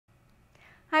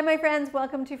Hi my friends,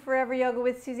 welcome to Forever Yoga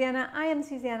with Susanna. I am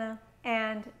Susanna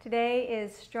and today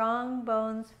is Strong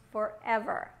Bones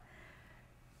Forever.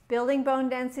 Building bone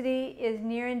density is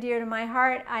near and dear to my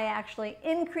heart. I actually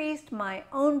increased my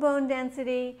own bone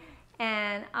density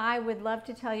and I would love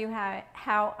to tell you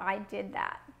how I did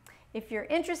that. If you're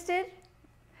interested,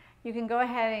 you can go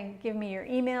ahead and give me your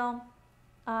email,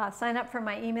 sign up for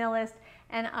my email list,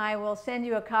 and I will send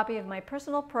you a copy of my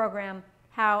personal program,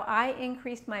 How I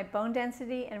Increased My Bone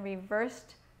Density and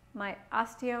Reversed My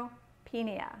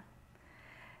Osteopenia.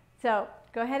 So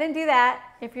go ahead and do that.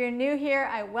 If you're new here,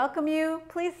 I welcome you.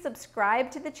 Please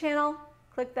subscribe to the channel.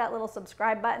 Click that little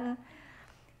subscribe button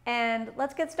and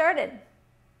let's get started.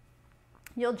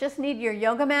 You'll just need your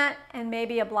yoga mat and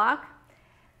maybe a block.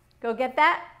 Go get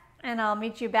that and I'll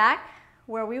meet you back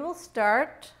where we will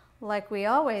start, like we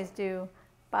always do,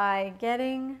 by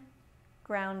getting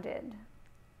grounded.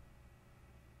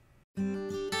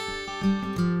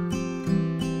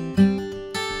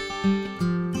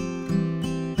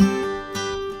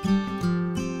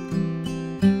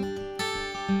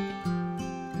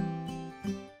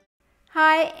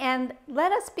 Hi, and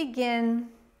let us begin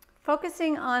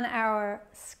focusing on our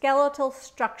skeletal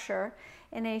structure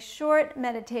in a short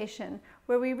meditation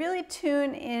where we really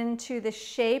tune into the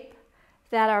shape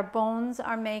that our bones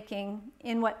are making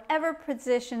in whatever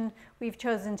position we've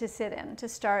chosen to sit in to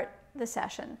start the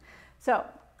session. So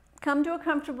come to a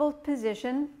comfortable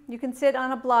position. You can sit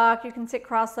on a block, you can sit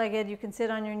cross-legged, you can sit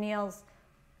on your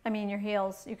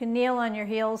heels, you can kneel on your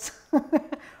heels,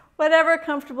 whatever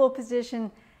comfortable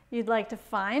position you'd like to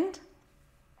find.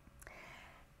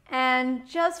 And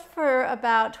just for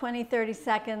about 20-30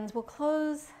 seconds, we'll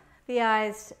close the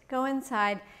eyes, go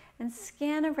inside, and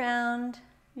scan around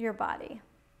your body.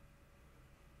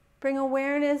 Bring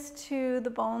awareness to the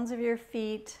bones of your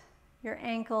feet, your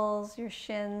ankles, your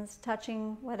shins,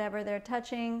 touching whatever they're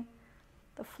touching,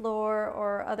 the floor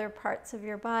or other parts of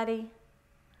your body.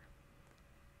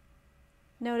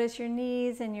 Notice your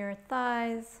knees and your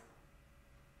thighs.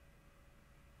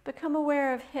 Become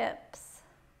aware of hips,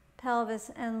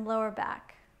 pelvis, and lower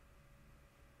back.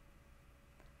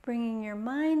 Bringing your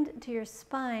mind to your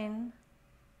spine.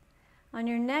 On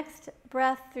your next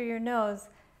breath through your nose,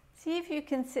 see if you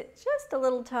can sit just a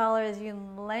little taller as you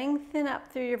lengthen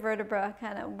up through your vertebra,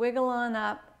 kind of wiggle on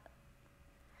up.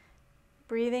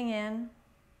 Breathing in,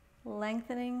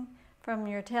 lengthening from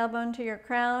your tailbone to your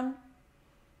crown.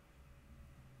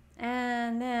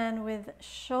 And then with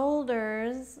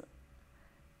shoulders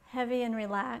heavy and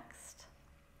relaxed,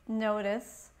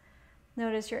 notice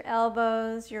your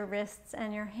elbows, your wrists,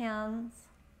 and your hands,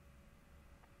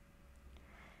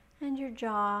 and your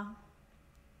jaw.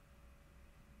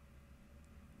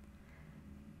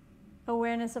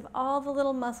 Awareness of all the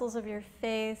little muscles of your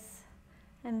face,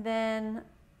 and then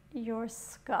your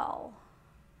skull.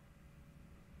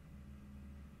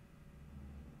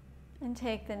 And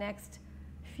take the next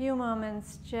few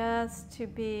moments just to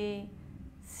be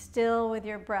still with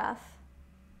your breath,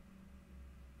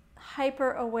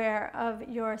 hyper aware of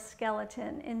your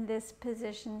skeleton in this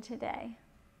position today.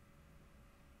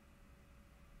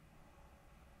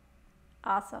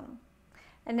 Awesome.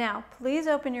 And now please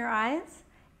open your eyes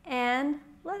and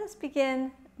let us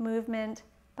begin movement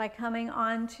by coming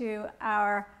onto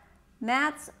our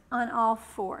mats on all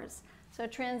fours. So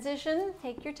transition,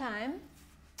 take your time,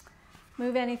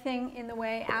 move anything in the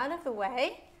way out of the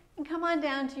way, and come on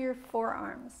down to your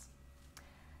forearms.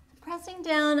 Pressing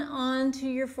down onto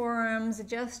your forearms,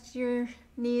 adjust your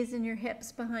knees and your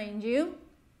hips behind you.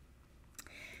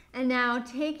 And now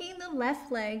taking the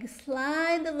left leg,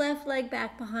 slide the left leg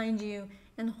back behind you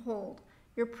and hold.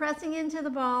 You're pressing into the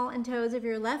ball and toes of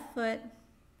your left foot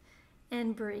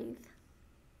and breathe.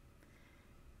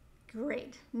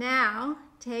 Great. Now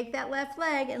take that left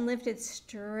leg and lift it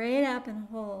straight up and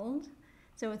hold.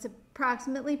 So it's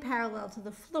approximately parallel to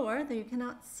the floor, though you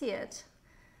cannot see it.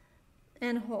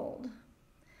 And hold.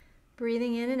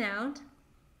 Breathing in and out.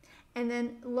 And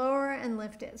then lower and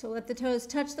lift it. So let the toes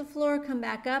touch the floor, come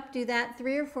back up. Do that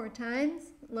 3 or 4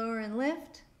 times. Lower and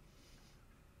lift.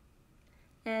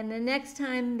 And the next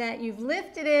time that you've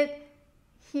lifted it,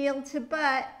 heel to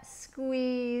butt,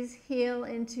 squeeze heel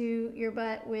into your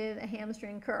butt with a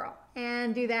hamstring curl.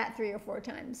 And do that 3 or 4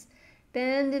 times.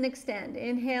 Bend and extend.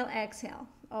 Inhale, exhale.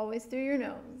 Always through your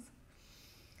nose.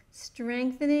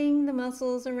 Strengthening the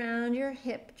muscles around your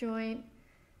hip joint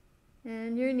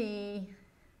and your knee.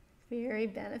 Very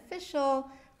beneficial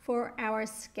for our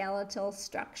skeletal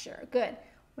structure. Good.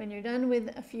 When you're done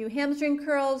with a few hamstring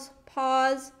curls,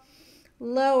 pause,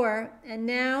 lower, and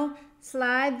now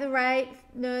slide the right,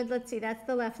 no, let's see, that's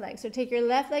the left leg. So take your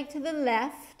left leg to the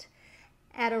left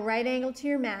at a right angle to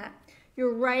your mat.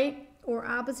 Your right or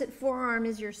opposite forearm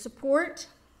is your support.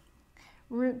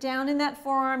 Root down in that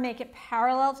forearm, make it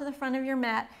parallel to the front of your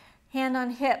mat. Hand on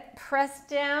hip, press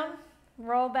down,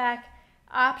 roll back.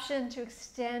 Option to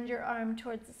extend your arm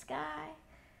towards the sky.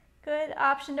 Good.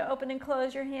 Option to open and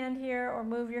close your hand here or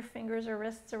move your fingers or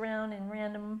wrists around in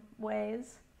random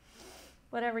ways.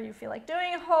 Whatever you feel like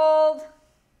doing. Hold.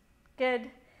 Good.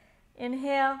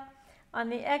 Inhale. On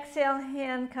the exhale,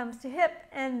 hand comes to hip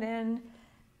and then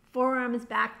forearm is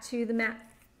back to the mat.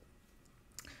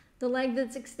 The leg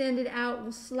that's extended out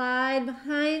will slide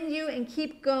behind you and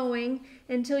keep going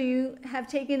until you have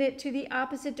taken it to the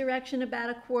opposite direction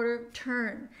about a quarter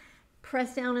turn.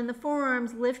 Press down in the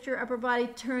forearms, lift your upper body,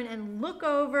 turn and look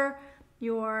over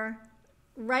your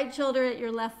right shoulder at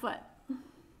your left foot.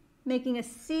 Making a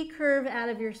C curve out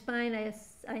of your spine. I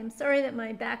am sorry that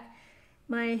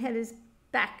my head is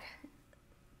back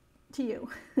to you.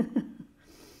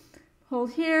 Hold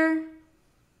here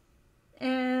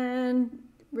and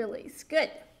release.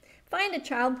 Good. Find a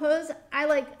child pose. I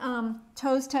like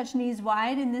toes touch knees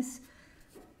wide in this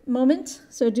moment.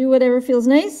 So do whatever feels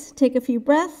nice. Take a few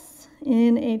breaths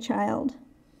in a child.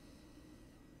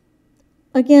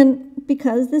 Again,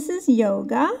 because this is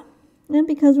yoga and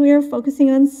because we are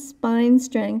focusing on spine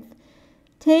strength,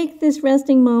 take this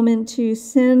resting moment to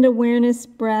send awareness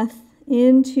breath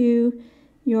into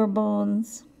your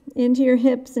bones, into your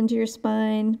hips, into your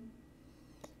spine,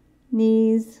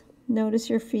 knees. Notice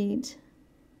your feet.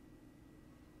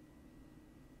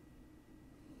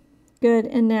 Good,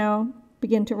 and now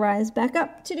begin to rise back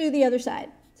up to do the other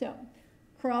side. So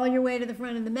crawl your way to the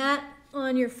front of the mat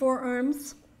on your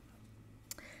forearms.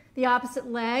 The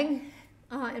opposite leg,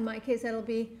 in my case that'll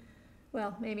be,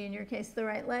 well, maybe in your case the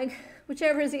right leg,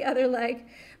 whichever is the other leg.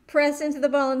 Press into the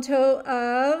ball and toe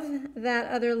of that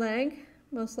other leg,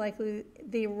 most likely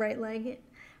the right leg.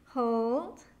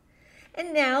 Hold.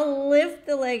 And now lift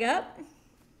the leg up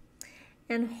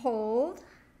and hold,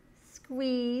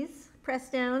 squeeze, press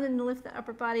down and lift the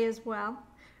upper body as well.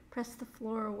 Press the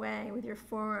floor away with your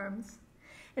forearms.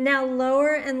 And now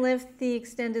lower and lift the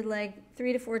extended leg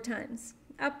 3 to 4 times.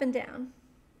 Up and down,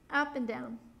 up and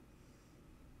down.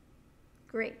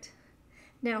 Great.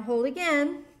 Now hold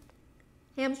again,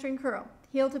 hamstring curl,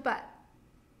 heel to butt,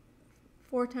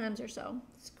 4 times or so.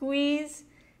 Squeeze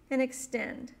and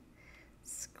extend.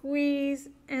 Squeeze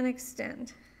and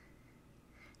extend.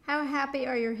 How happy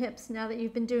are your hips now that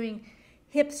you've been doing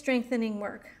hip strengthening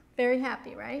work? Very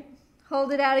happy, right?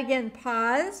 Hold it out again.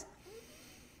 Pause.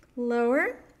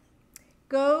 Lower.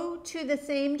 Go to the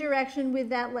same direction with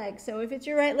that leg. So if it's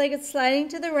your right leg, it's sliding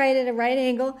to the right at a right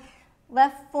angle.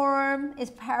 Left forearm is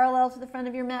parallel to the front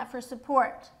of your mat for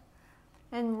support.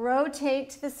 And rotate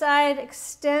to the side.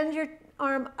 Extend your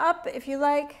arm up if you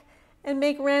like. And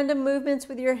make random movements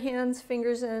with your hands,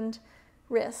 fingers, and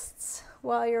wrists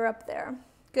while you're up there.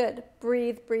 Good.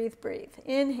 Breathe, breathe, breathe.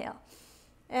 Inhale.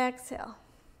 Exhale.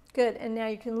 Good. And now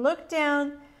you can look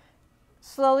down,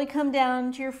 slowly come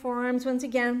down to your forearms once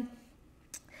again,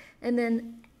 and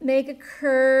then make a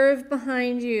curve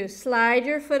behind you. Slide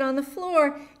your foot on the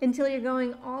floor until you're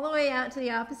going all the way out to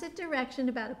the opposite direction,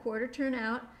 about a quarter turn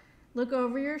out. Look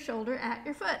over your shoulder at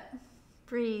your foot.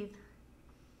 Breathe.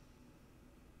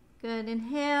 Good.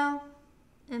 Inhale,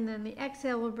 and then the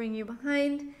exhale will bring you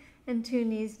behind and 2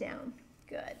 knees down.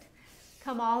 Good.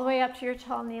 Come all the way up to your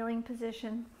tall kneeling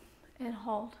position and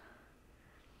hold.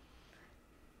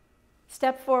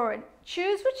 Step forward.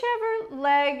 Choose whichever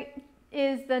leg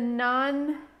is the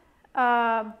non-habitual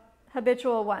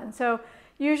one. So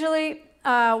usually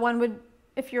one would,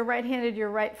 if you're right-handed, your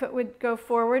right foot would go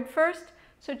forward first.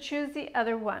 So choose the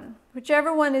other one.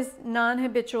 Whichever one is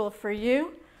non-habitual for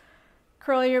you.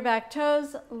 Curl your back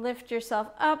toes, lift yourself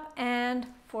up and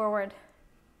forward,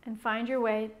 and find your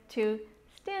way to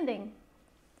standing.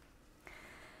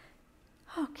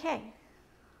 Okay.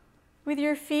 With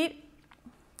your feet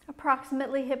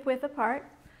approximately hip width apart,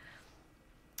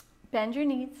 bend your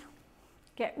knees,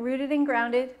 get rooted and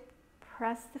grounded,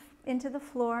 press into the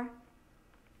floor.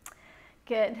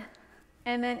 Good.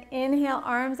 And then inhale,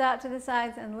 arms out to the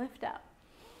sides and lift up.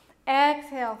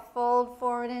 Exhale, fold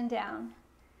forward and down.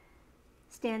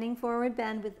 Standing forward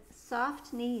bend with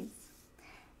soft knees.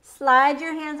 Slide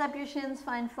your hands up your shins,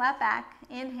 find flat back.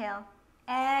 Inhale,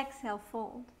 exhale,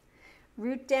 fold.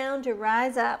 Root down to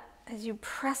rise up as you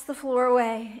press the floor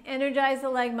away. Energize the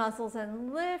leg muscles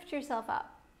and lift yourself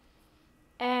up.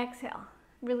 Exhale,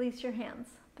 release your hands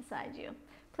beside you.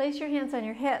 Place your hands on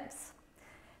your hips.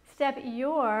 Step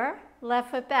your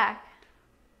left foot back,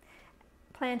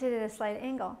 planted at a slight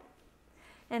angle.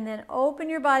 And then open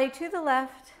your body to the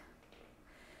left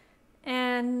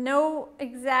And no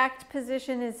exact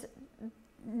position is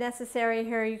necessary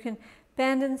here. You can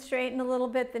bend and straighten a little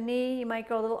bit the knee. You might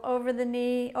go a little over the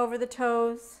knee, over the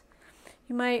toes.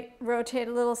 You might rotate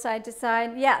a little side to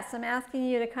side. Yes, I'm asking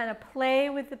you to kind of play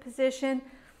with the position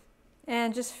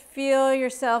and just feel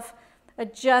yourself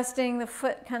adjusting. The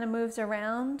foot kind of moves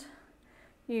around.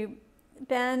 You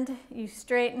bend, you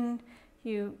straighten,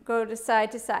 you go to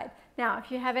side to side. Now,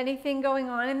 if you have anything going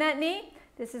on in that knee,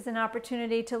 this is an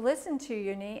opportunity to listen to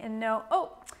your knee and know,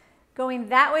 oh, going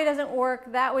that way doesn't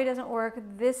work, that way doesn't work,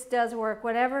 this does work,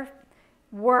 whatever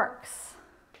works,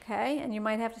 okay? And you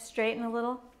might have to straighten a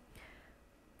little,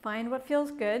 find what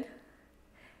feels good.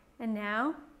 And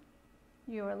now,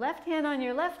 your left hand on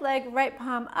your left leg, right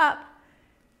palm up,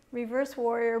 reverse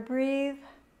warrior, breathe.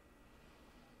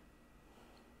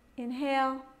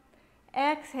 Inhale,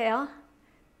 exhale,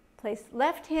 place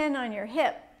left hand on your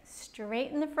hip,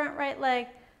 straighten the front right leg,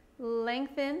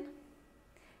 lengthen,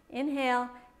 inhale,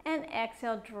 and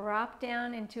exhale, drop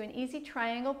down into an easy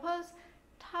triangle pose.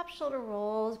 Top shoulder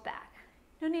rolls back.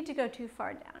 No need to go too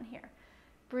far down here.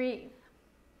 Breathe.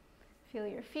 Feel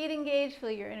your feet engage,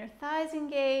 feel your inner thighs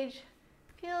engage.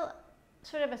 Feel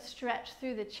sort of a stretch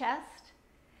through the chest.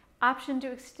 Option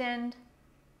to extend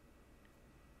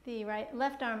the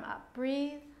left arm up.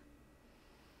 Breathe.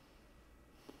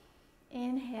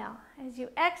 Inhale. As you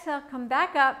exhale, come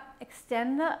back up,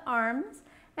 extend the arms,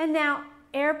 and now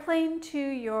airplane to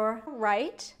your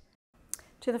right,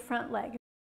 to the front leg.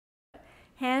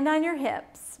 Hand on your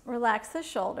hips, relax the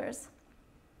shoulders.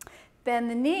 Bend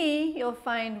the knee, you'll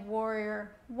find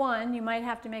warrior one. You might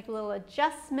have to make a little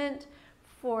adjustment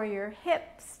for your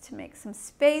hips to make some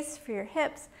space for your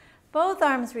hips. Both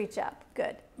arms reach up.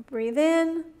 Good. Breathe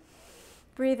in,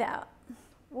 breathe out.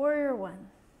 Warrior one.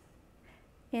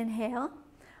 Inhale.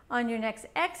 On your next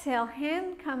exhale,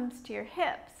 hand comes to your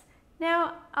hips.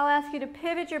 Now, I'll ask you to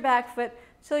pivot your back foot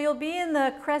so you'll be in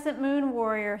the crescent moon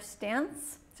warrior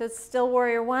stance. So it's still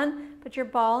warrior one, but your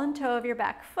ball and toe of your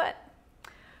back foot.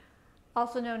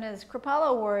 Also known as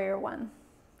Kripalu warrior one.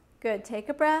 Good. Take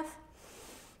a breath.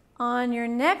 On your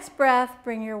next breath,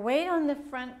 bring your weight on the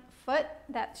front foot.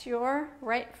 That's your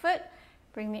right foot.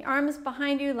 Bring the arms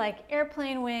behind you like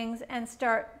airplane wings and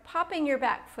start popping your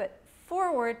back foot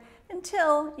forward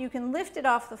until you can lift it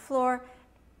off the floor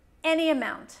any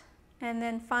amount and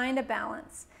then find a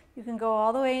balance. You can go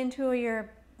all the way into your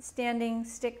standing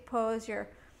stick pose, your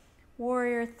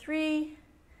warrior three,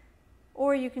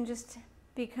 or you can just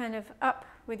be kind of up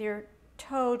with your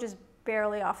toe just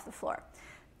barely off the floor.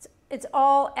 It's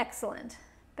all excellent.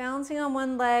 Balancing on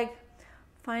one leg,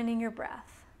 finding your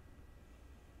breath.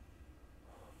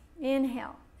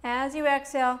 Inhale. As you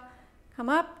exhale, come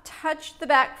up, touch the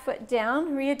back foot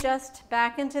down, readjust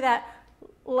back into that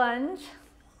lunge.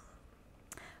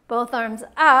 Both arms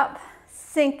up,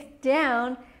 sink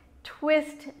down,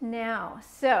 twist now.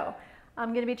 So I'm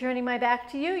going to be turning my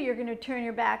back to you. You're going to turn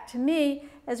your back to me.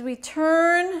 As we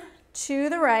turn to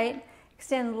the right,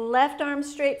 extend left arm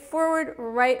straight forward,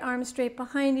 right arm straight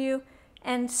behind you,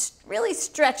 and really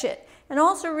stretch it. And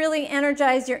also really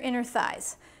energize your inner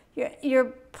thighs.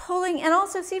 You're pulling, and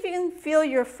also see if you can feel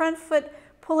your front foot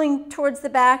pulling towards the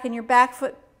back and your back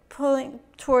foot pulling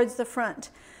towards the front.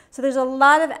 So there's a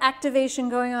lot of activation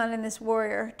going on in this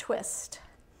warrior twist.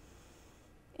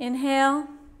 Inhale,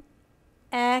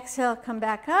 exhale, come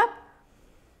back up,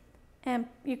 and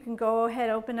you can go ahead,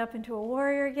 open up into a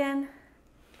warrior again,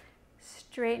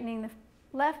 straightening the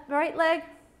right leg,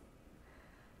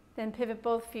 then pivot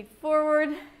both feet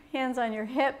forward, hands on your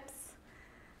hips.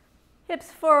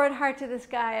 Hips forward, heart to the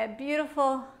sky, a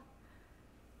beautiful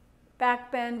back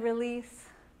bend release,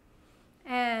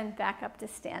 and back up to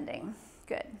standing.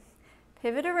 Good.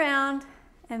 Pivot around,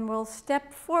 and we'll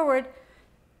step forward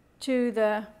to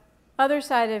the other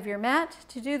side of your mat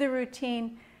to do the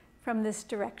routine from this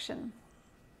direction.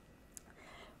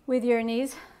 With your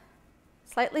knees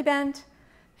slightly bent,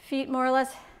 feet more or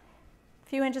less a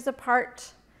few inches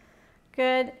apart.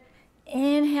 Good.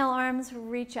 Inhale, arms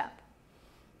reach up.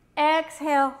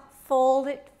 Exhale, fold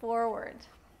it forward.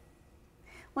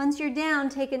 Once you're down,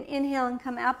 take an inhale and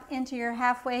come up into your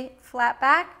halfway flat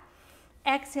back.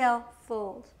 Exhale,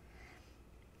 fold.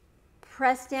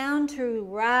 Press down to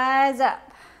rise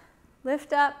up.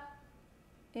 Lift up,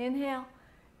 inhale,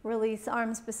 release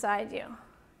arms beside you.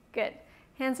 Good.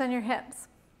 Hands on your hips.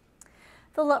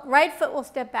 The right foot will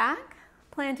step back,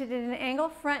 planted at an angle,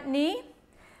 front knee,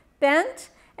 bent,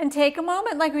 and take a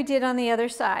moment like we did on the other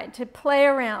side to play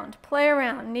around,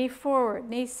 knee forward,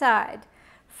 knee side.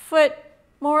 Foot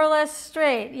more or less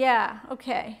straight, yeah,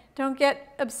 okay. Don't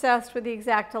get obsessed with the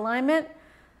exact alignment.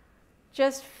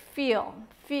 Just feel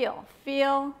feel.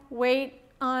 Feel weight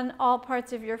on all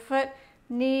parts of your foot,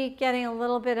 knee getting a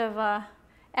little bit of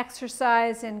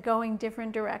exercise and going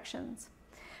different directions.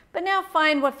 But now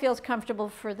find what feels comfortable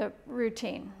for the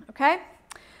routine, okay?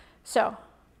 So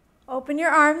open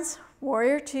your arms,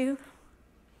 warrior two.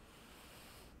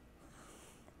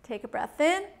 Take a breath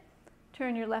in,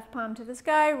 turn your left palm to the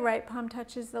sky, right palm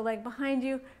touches the leg behind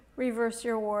you, reverse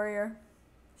your warrior.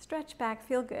 Stretch back,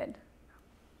 feel good.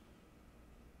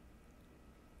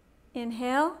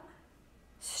 Inhale,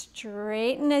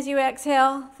 straighten as you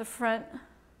exhale, the front.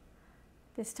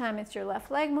 This time it's your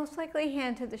left leg, most likely,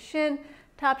 hand to the shin,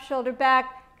 top shoulder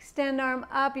back, extend arm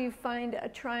up, you find a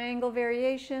triangle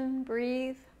variation,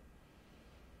 breathe.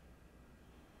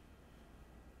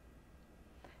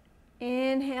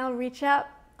 Inhale, reach up,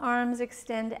 arms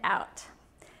extend out.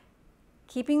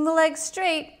 Keeping the legs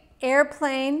straight,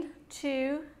 airplane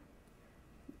to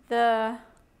the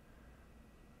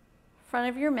front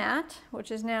of your mat,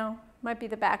 which is now, might be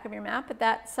the back of your mat, but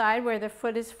that side where the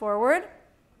foot is forward.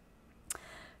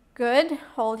 Good,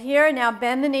 hold here. Now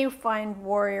bend the knee, find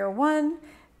warrior one.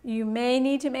 You may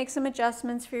need to make some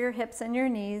adjustments for your hips and your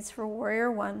knees for warrior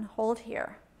one. Hold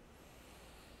here.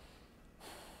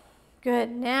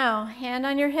 Good, now hand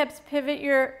on your hips, pivot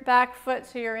your back foot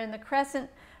so you're in the crescent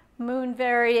moon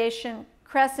variation,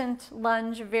 crescent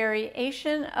lunge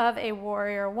variation of a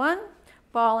warrior one.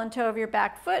 Ball and toe of your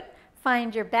back foot,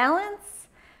 find your balance.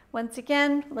 Once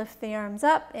again, lift the arms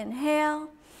up,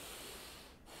 inhale.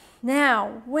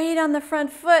 Now, weight on the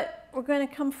front foot, we're going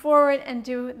to come forward and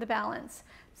do the balance.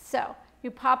 So, you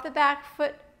pop the back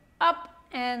foot up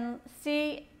and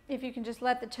see if you can just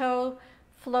let the toe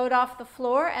float off the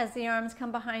floor as the arms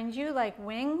come behind you like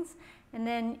wings. And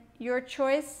then your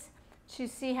choice to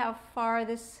see how far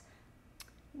this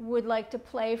would like to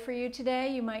play for you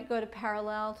today. You might go to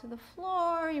parallel to the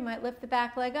floor. You might lift the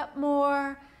back leg up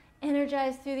more.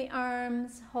 Energize through the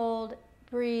arms. Hold,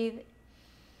 breathe.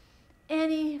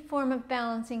 Any form of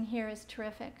balancing here is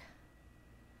terrific.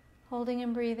 Holding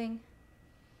and breathing.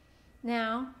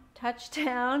 Now, touch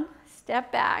down,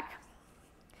 step back.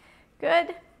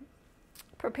 Good.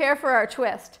 Prepare for our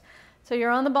twist. So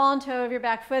you're on the ball and toe of your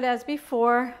back foot as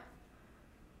before.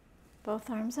 Both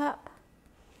arms up.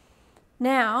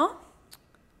 Now,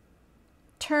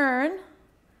 turn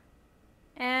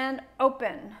and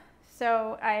open.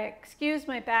 So I excuse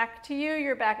my back to you.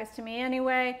 Your back is to me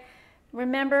anyway.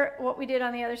 Remember what we did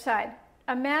on the other side.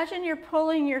 Imagine you're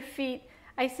pulling your feet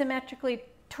isometrically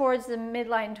towards the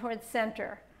midline, towards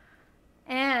center.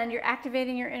 And you're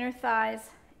activating your inner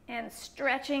thighs and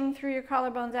stretching through your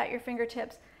collarbones at your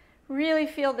fingertips. Really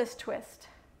feel this twist.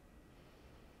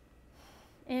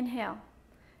 Inhale,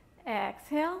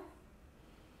 exhale,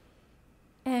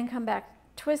 and come back.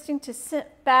 Twisting to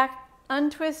sit back,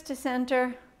 untwist to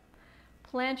center,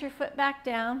 plant your foot back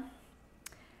down,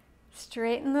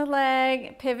 straighten the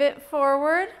leg, pivot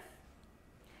forward,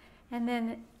 and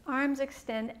then arms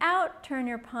extend out, turn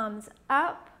your palms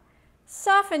up,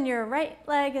 soften your right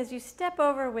leg as you step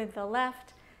over with the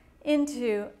left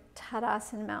into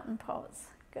Tadasana mountain pose.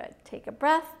 Good, take a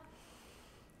breath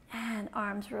and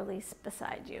arms release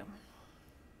beside you.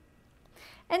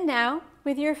 And now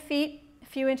with your feet a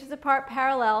few inches apart,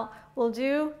 parallel, we'll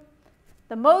do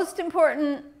the most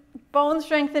important bone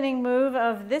strengthening move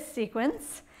of this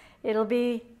sequence. It'll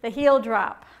be the heel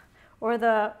drop or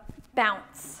the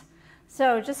bounce.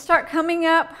 So just start coming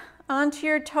up onto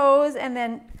your toes and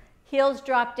then heels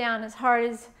drop down as hard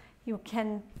as you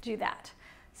can do that.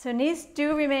 So knees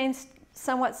do remain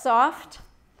somewhat soft,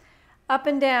 up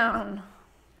and down,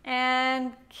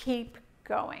 and keep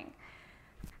going.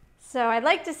 So I'd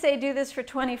like to say do this for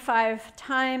 25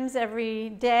 times every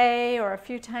day or a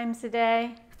few times a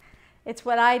day. It's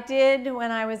what I did when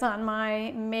I was on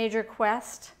my major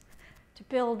quest to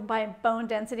build my bone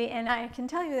density, and I can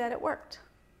tell you that it worked.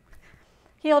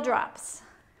 Heel drops,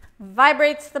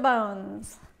 vibrates the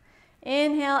bones.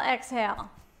 Inhale, exhale.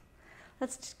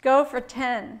 Let's just go for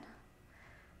 10,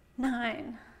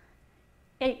 9,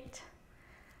 8,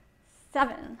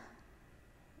 7,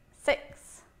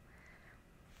 6,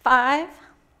 5,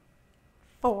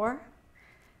 4,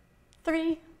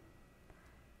 3,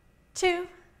 2.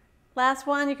 Last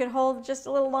one, you could hold just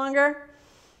a little longer.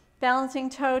 Balancing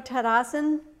toe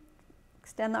Tadasana.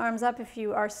 Extend the arms up if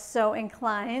you are so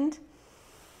inclined.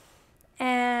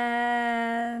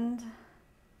 And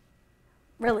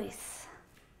release.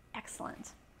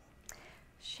 Excellent.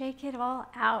 Shake it all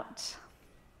out.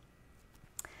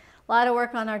 A lot of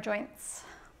work on our joints.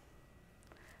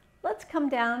 Let's come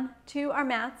down to our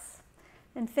mats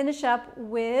and finish up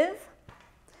with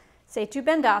Setu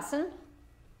Bandasana.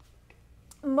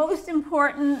 Most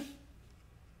important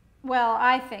well,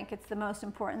 I think it's the most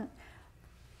important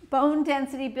bone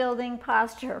density building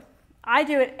posture. I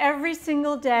do it every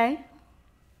single day,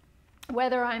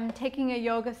 whether I'm taking a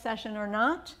yoga session or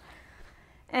not.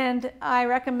 And I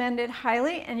recommend it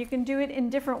highly, and you can do it in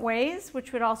different ways,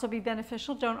 which would also be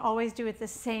beneficial. Don't always do it the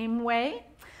same way.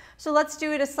 So let's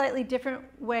do it a slightly different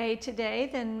way today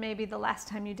than maybe the last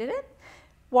time you did it.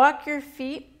 Walk your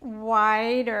feet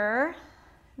wider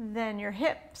than your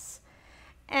hips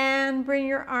and bring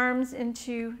your arms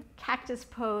into cactus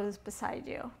pose beside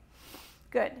you.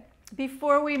 Good.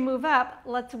 Before we move up,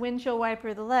 let's windshield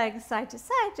wiper the legs side to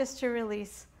side just to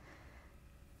release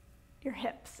your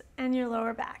hips and your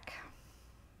lower back.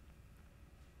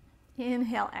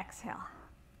 Inhale, exhale.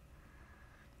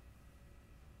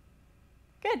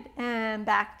 Good, and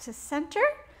back to center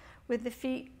with the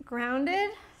feet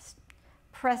grounded.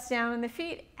 Press down on the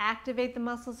feet, activate the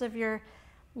muscles of your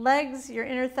legs, your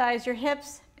inner thighs, your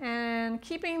hips, and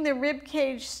keeping the rib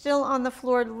cage still on the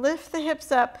floor, lift the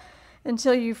hips up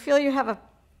until you feel you have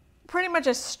pretty much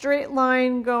a straight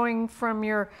line going from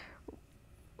your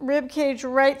rib cage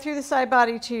right through the side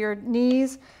body to your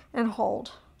knees, and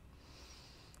hold.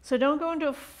 So don't go into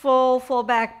a full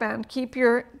back bend. Keep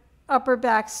your upper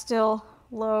back still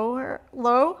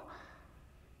low,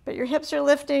 but your hips are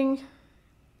lifting.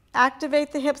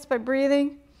 Activate the hips by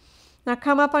breathing. Now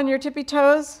come up on your tippy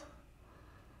toes,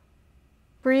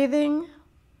 breathing,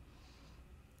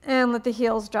 and let the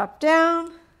heels drop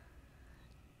down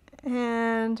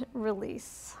and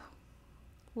release.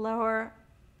 Lower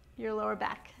your lower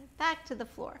back to the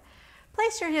floor.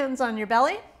 Place your hands on your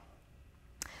belly.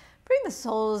 Bring the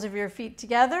soles of your feet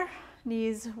together,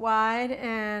 knees wide,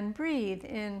 and breathe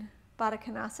in Baddha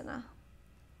Konasana.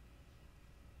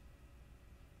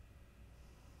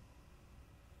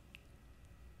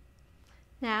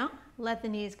 Now, let the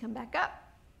knees come back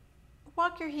up.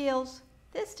 Walk your heels,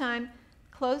 this time,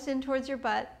 close in towards your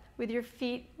butt with your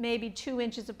feet maybe 2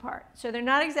 inches apart. So they're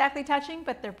not exactly touching,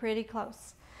 but they're pretty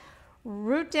close.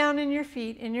 Root down in your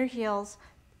feet, in your heels.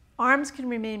 Arms can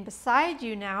remain beside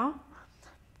you now.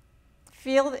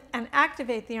 Feel and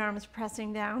activate the arms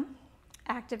pressing down.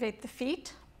 Activate the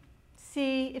feet.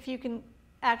 See if you can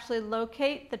actually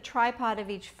locate the tripod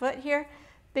of each foot here.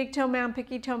 Big toe mound,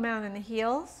 picky toe mound in the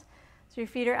heels. So your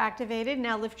feet are activated.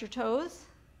 Now lift your toes.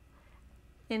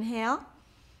 Inhale.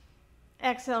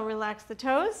 Exhale, relax the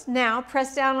toes. Now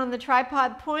press down on the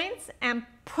tripod points and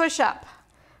push up.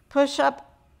 Push up.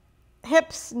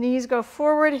 Hips, knees go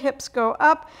forward, hips go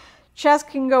up. Chest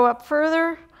can go up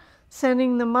further,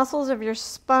 sending the muscles of your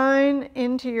spine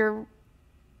into your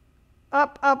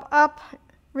up,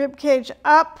 rib cage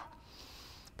up.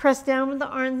 Press down with the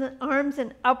arms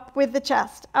and up with the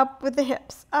chest, up with the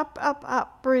hips,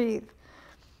 up, breathe.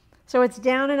 So it's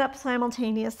down and up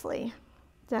simultaneously.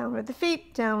 Down with the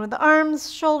feet, down with the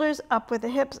arms, shoulders, up with the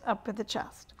hips, up with the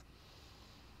chest.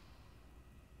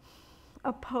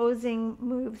 Opposing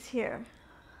moves here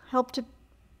help to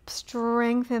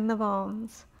strengthen the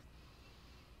bones.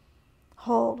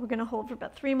 Hold. We're going to hold for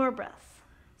about 3 more breaths.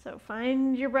 So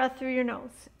find your breath through your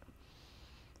nose.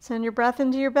 Send your breath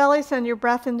into your belly. Send your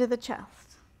breath into the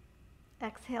chest.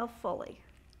 Exhale fully.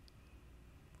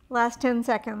 Last 10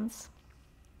 seconds.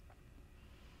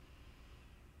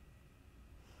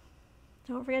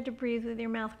 Don't forget to breathe with your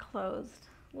mouth closed.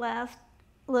 Last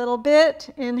little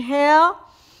bit. Inhale.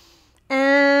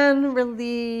 And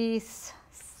release.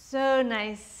 So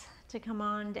nice to come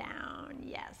on down.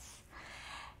 Yes.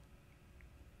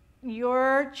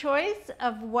 Your choice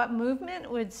of what movement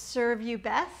would serve you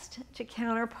best to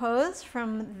counterpose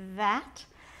from that.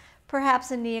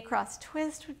 Perhaps a knee across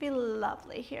twist would be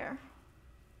lovely here.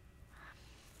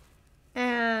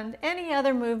 And any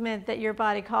other movement that your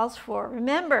body calls for.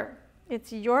 Remember,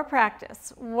 it's your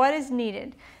practice. What is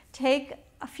needed? Take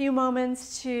a few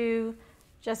moments to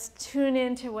just tune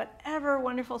into whatever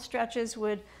wonderful stretches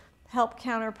would help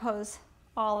counterpose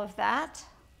all of that.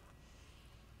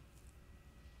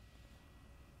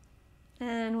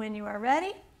 And when you are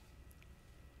ready,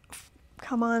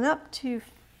 come on up to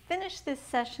finish this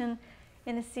session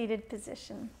in a seated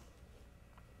position.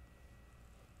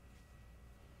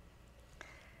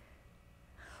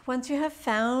 Once you have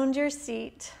found your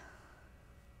seat,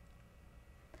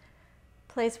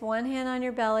 place one hand on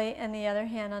your belly and the other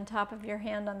hand on top of your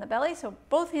hand on the belly, so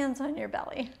both hands on your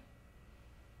belly.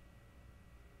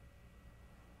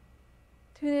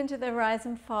 Tune into the rise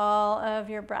and fall of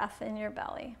your breath in your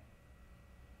belly.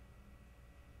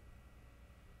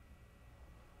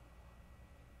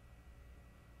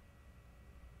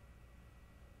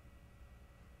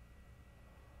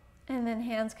 And then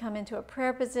hands come into a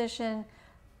prayer position.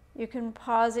 You can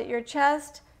pause at your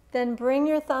chest, Then bring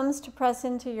your thumbs to press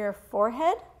into your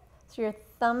forehead. So your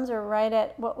thumbs are right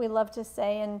at what we love to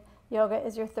say in yoga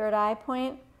is your third eye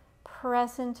point.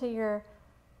 Press into your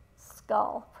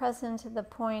skull. Press into the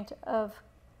point of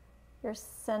your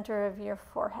center of your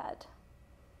forehead.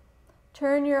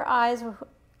 Turn your eyes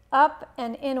up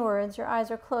and inwards. Your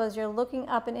eyes are closed. You're looking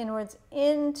up and inwards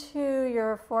into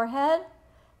your forehead.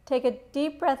 Take a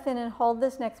deep breath in and hold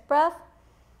this next breath.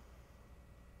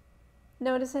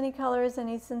 Notice any colors,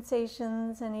 any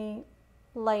sensations, any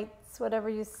lights, whatever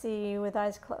you see with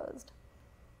eyes closed.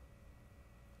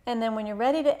 And then when you're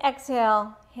ready to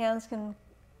exhale, hands can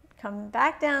come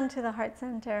back down to the heart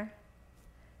center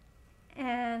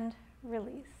and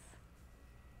release.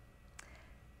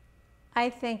 I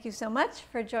thank you so much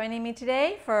for joining me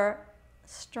today for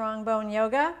Strong Bone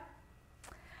Yoga.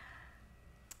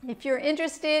 If you're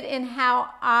interested in how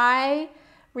I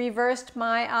reversed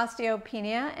my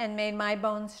osteopenia and made my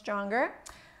bones stronger,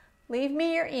 leave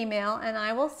me your email and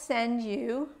I will send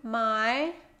you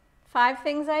my 5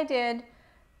 things I did.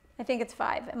 I think it's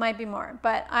 5, it might be more,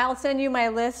 but I'll send you my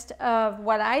list of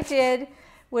what I did,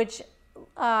 which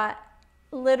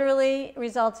literally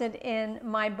resulted in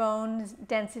my bone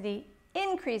density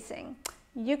increasing.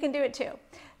 You can do it too.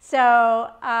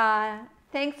 So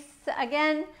thanks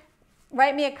again.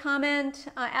 Write me a comment,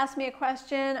 ask me a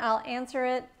question, I'll answer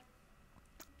it,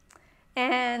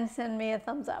 and send me a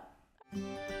thumbs up.